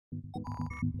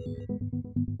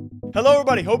Hello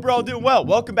everybody, hope you're all doing well.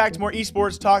 Welcome back to more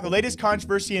esports talk. The latest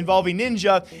controversy involving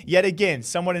Ninja, yet again,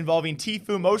 somewhat involving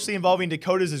Tfue, mostly involving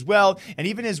Dakotaz as well, and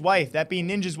even his wife, that being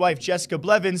Ninja's wife, Jessica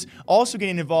Blevins, also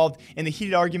getting involved in the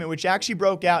heated argument which actually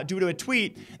broke out due to a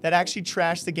tweet that actually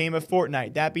trashed the game of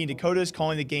Fortnite. That being Dakotaz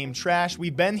calling the game trash.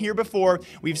 We've been here before.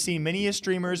 We've seen many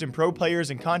streamers and pro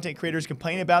players and content creators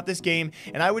complain about this game,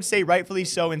 and I would say rightfully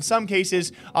so in some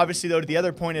cases. Obviously though, to the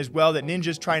other point as well that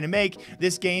Ninja's trying to make,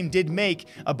 this game did make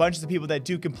a bunch of the people that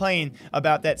do complain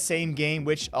about that same game,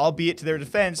 which, albeit to their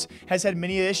defense, has had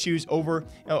many issues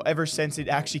ever since it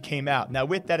actually came out. Now,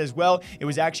 with that as well, it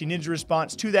was actually Ninja's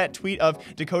response to that tweet of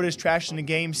Dakotaz trashing the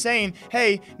game, saying,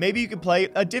 hey, maybe you could play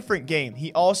a different game.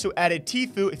 He also added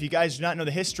Tfue. If you guys do not know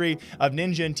the history of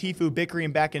Ninja and Tfue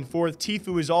bickering back and forth,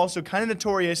 Tfue is also kind of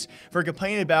notorious for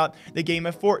complaining about the game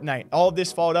of Fortnite. All of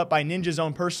this followed up by Ninja's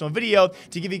own personal video.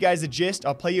 To give you guys the gist,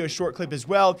 I'll play you a short clip as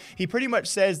well. He pretty much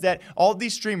says that all of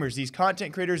these streamers, these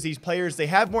content creators, these players, they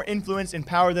have more influence and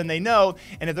power than they know,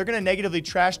 and if they're going to negatively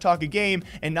trash talk a game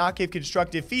and not give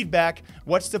constructive feedback,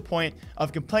 what's the point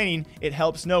of complaining? It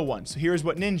helps no one. So here's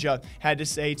what Ninja had to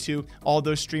say to all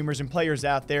those streamers and players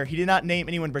out there. He did not name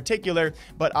anyone in particular,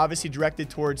 but obviously directed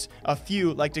towards a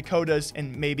few like Dakotaz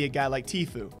and maybe a guy like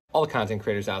Tfue. All the content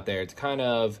creators out there to kind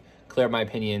of clear up my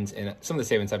opinions and some of the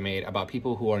statements I've made about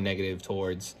people who are negative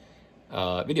towards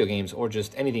video games or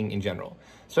just anything in general,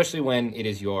 especially when it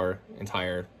is your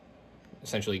entire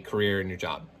essentially career and your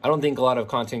job. I don't think a lot of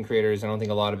content creators, I don't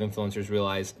think a lot of influencers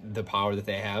realize the power that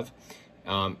they have,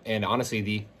 and honestly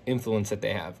the influence that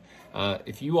they have.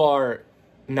 If you are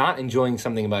not enjoying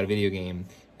something about a video game,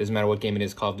 doesn't matter what game it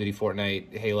is, Call of Duty,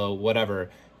 Fortnite, Halo, whatever,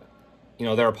 you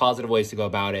know, there are positive ways to go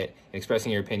about it,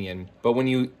 expressing your opinion. But when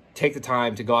you take the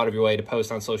time to go out of your way to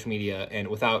post on social media and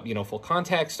without, you know, full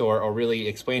context or really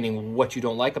explaining what you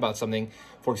don't like about something,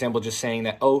 for example, just saying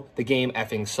that, oh, the game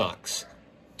effing sucks,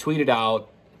 tweet it out,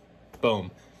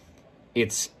 boom.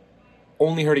 It's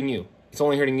only hurting you. It's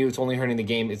only hurting you. It's only hurting the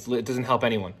game. It doesn't help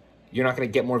anyone. You're not going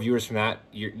to get more viewers from that.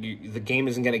 The game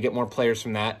isn't going to get more players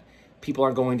from that. People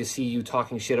aren't going to see you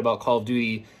talking shit about Call of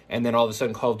Duty, and then all of a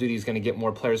sudden Call of Duty is going to get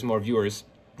more players, more viewers.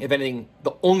 If anything,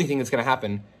 the only thing that's going to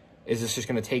happen is it's just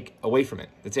going to take away from it.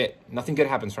 That's it. Nothing good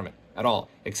happens from it at all,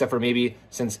 except for maybe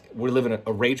since we live in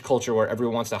a rage culture where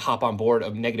everyone wants to hop on board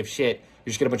of negative shit, you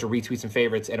just get a bunch of retweets and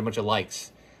favorites and a bunch of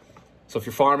likes. So if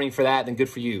you're farming for that, then good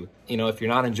for you. You know, if you're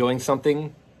not enjoying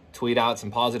something, tweet out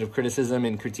some positive criticism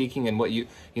and critiquing, and what you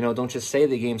know, don't just say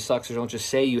the game sucks, or don't just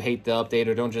say you hate the update,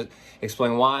 or don't just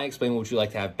explain why, explain what you'd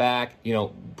like to have back. You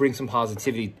know, bring some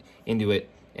positivity into it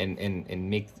and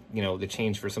make, you know, the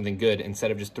change for something good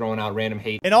instead of just throwing out random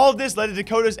hate. And all of this led to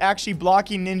Dakotaz actually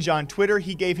blocking Ninja on Twitter.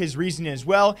 He gave his reasoning as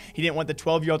well. He didn't want the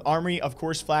 12-year-old army, of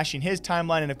course, flashing his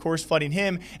timeline and, of course, flooding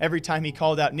him every time he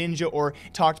called out Ninja or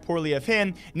talked poorly of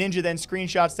him. Ninja then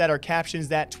screenshots that or captions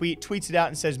that tweet, tweets it out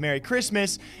and says Merry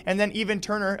Christmas. And then even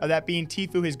Turner, that being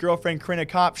Tfue, his girlfriend, Corinna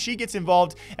Kopp, she gets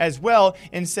involved as well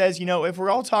and says, you know, if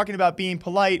we're all talking about being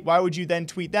polite, why would you then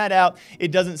tweet that out?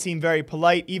 It doesn't seem very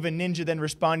polite. Even Ninja then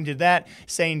responding to that,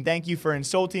 saying, thank you for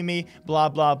insulting me, blah,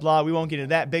 blah, blah. We won't get into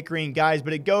that bickering, guys,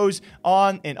 but it goes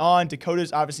on and on. Dakotaz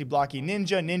obviously blocking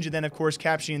Ninja. Ninja then, of course,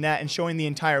 captioning that and showing the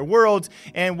entire world.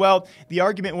 And, well, the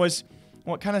argument was,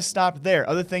 well, it kind of stopped there.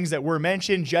 Other things that were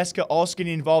mentioned, Jessica also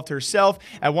getting involved herself.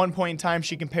 At one point in time,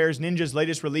 she compares Ninja's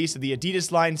latest release of the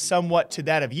Adidas line somewhat to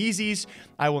that of Yeezy's.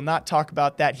 I will not talk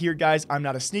about that here, guys. I'm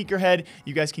not a sneakerhead.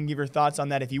 You guys can give your thoughts on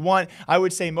that if you want. I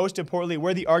would say most importantly,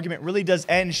 where the argument really does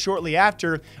end shortly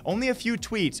after, only a few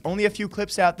tweets, only a few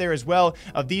clips out there as well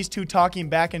of these two talking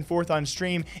back and forth on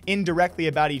stream indirectly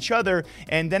about each other.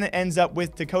 And then it ends up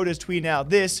with Dakotaz tweeting out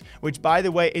this, which, by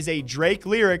the way, is a Drake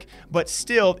lyric, but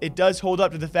still, it does hold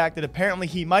up to the fact that apparently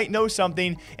he might know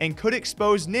something and could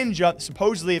expose Ninja,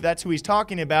 supposedly if that's who he's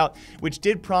talking about, which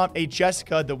did prompt a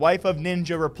Jessica, the wife of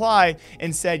Ninja, reply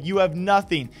and said, you have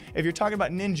nothing. If you're talking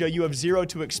about Ninja, you have zero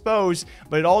to expose.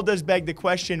 But it all does beg the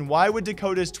question, why would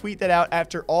Dakotaz tweet that out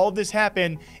after all this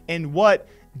happened, and what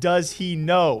does he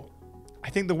know? I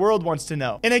think the world wants to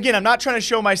know. And again, I'm not trying to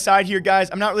show my side here,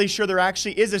 guys. I'm not really sure there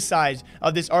actually is a side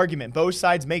of this argument. Both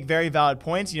sides make very valid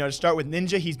points. You know, to start with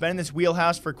Ninja, he's been in this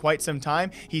wheelhouse for quite some time.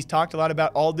 He's talked a lot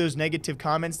about all those negative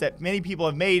comments that many people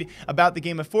have made about the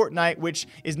game of Fortnite, which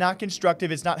is not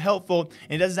constructive, it's not helpful,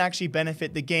 and it doesn't actually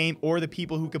benefit the game or the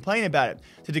people who complain about it.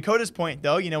 To Dakotaz's point,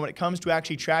 though, you know, when it comes to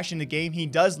actually trashing the game, he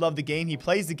does love the game. He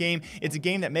plays the game. It's a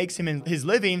game that makes him his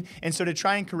living, and so to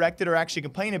try and correct it or actually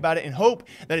complain about it and hope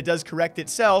that it does correct respect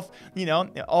itself, you know,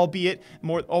 albeit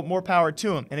more power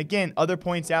to him. And again, other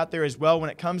points out there as well when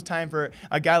it comes time for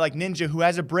a guy like Ninja who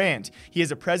has a brand. He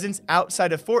has a presence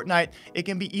outside of Fortnite. It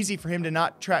can be easy for him to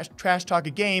not trash talk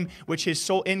a game which his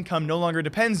sole income no longer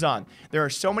depends on. There are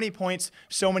so many points,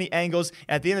 so many angles.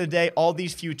 At the end of the day, all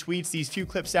these few tweets, these few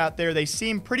clips out there, they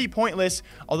seem pretty pointless.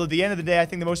 Although at the end of the day, I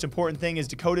think the most important thing is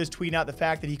Dakotaz tweeting out the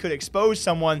fact that he could expose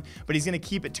someone, but he's going to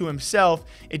keep it to himself.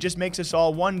 It just makes us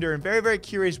all wonder and very, very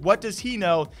curious, what does he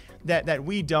know that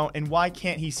we don't, and why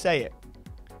can't he say it?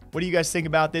 What do you guys think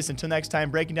about this? Until next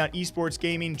time, breaking down esports,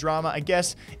 gaming, drama, I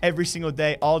guess, every single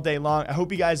day, all day long. I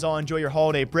hope you guys all enjoy your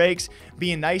holiday breaks,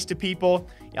 being nice to people.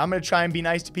 I'm going to try and be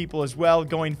nice to people as well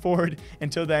going forward.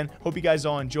 Until then, hope you guys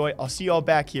all enjoy. I'll see you all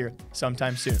back here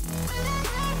sometime soon.